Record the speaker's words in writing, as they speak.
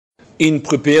in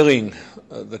preparing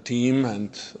the team,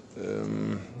 and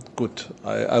good.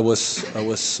 I was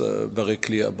very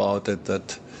clear about it,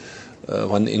 that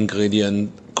one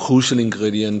crucial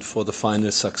ingredient for the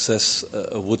final success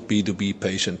would be to be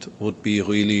patient, would be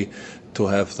really to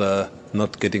have the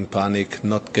not getting panic,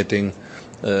 not getting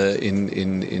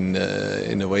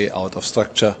in a way out of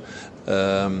structure.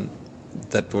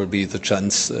 That will be the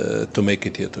chance to make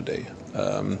it here today.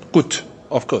 Good,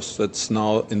 of course, that's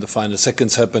now in the final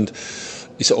seconds happened.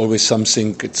 It's always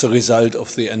something. It's a result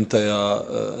of the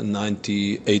entire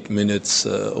 98 minutes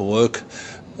work.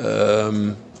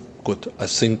 Good. I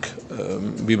think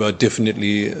we were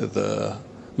definitely the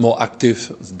more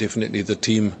active, definitely the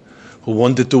team who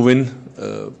wanted to win,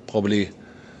 probably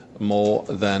more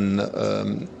than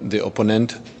the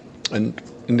opponent. And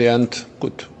in the end,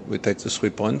 good. We take the 3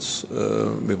 points.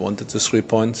 We wanted the 3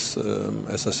 points,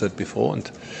 as I said before, and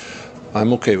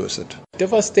I'm okay with it.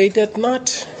 Devastated,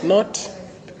 not,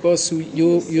 because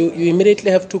you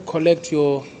immediately have to collect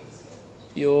your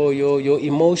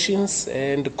emotions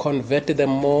and convert them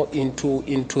more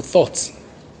into thoughts.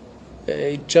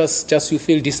 Just you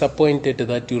feel disappointed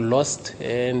that you lost,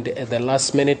 and at the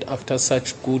last minute after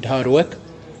such good hard work.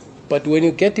 But when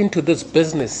you get into this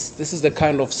business, this is the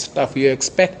kind of stuff you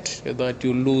expect, that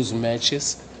you lose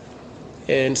matches.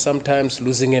 And sometimes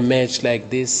losing a match like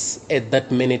this at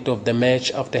that minute of the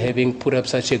match, after having put up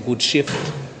such a good shift,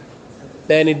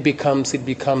 then it becomes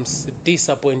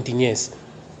disappointing, yes.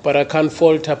 But I can't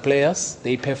fault our players.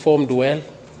 They performed well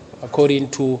according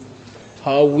to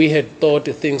how we had thought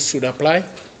things should apply.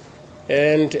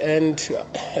 And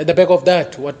at the back of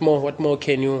that, what more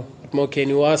can you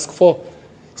ask for?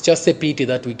 It's just a pity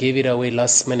that we gave it away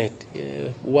last minute.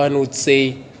 One would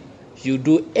say you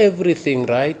do everything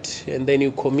right, and then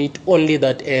you commit only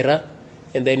that error,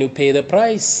 and then you pay the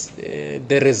price.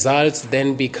 The results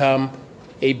then become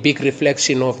a big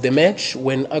reflection of the match,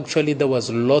 when actually there was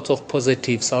lots of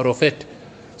positives out of it.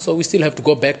 So we still have to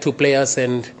go back to players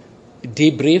and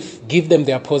debrief, give them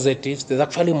their positives. There's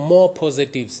actually more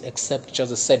positives except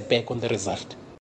just a setback on the result.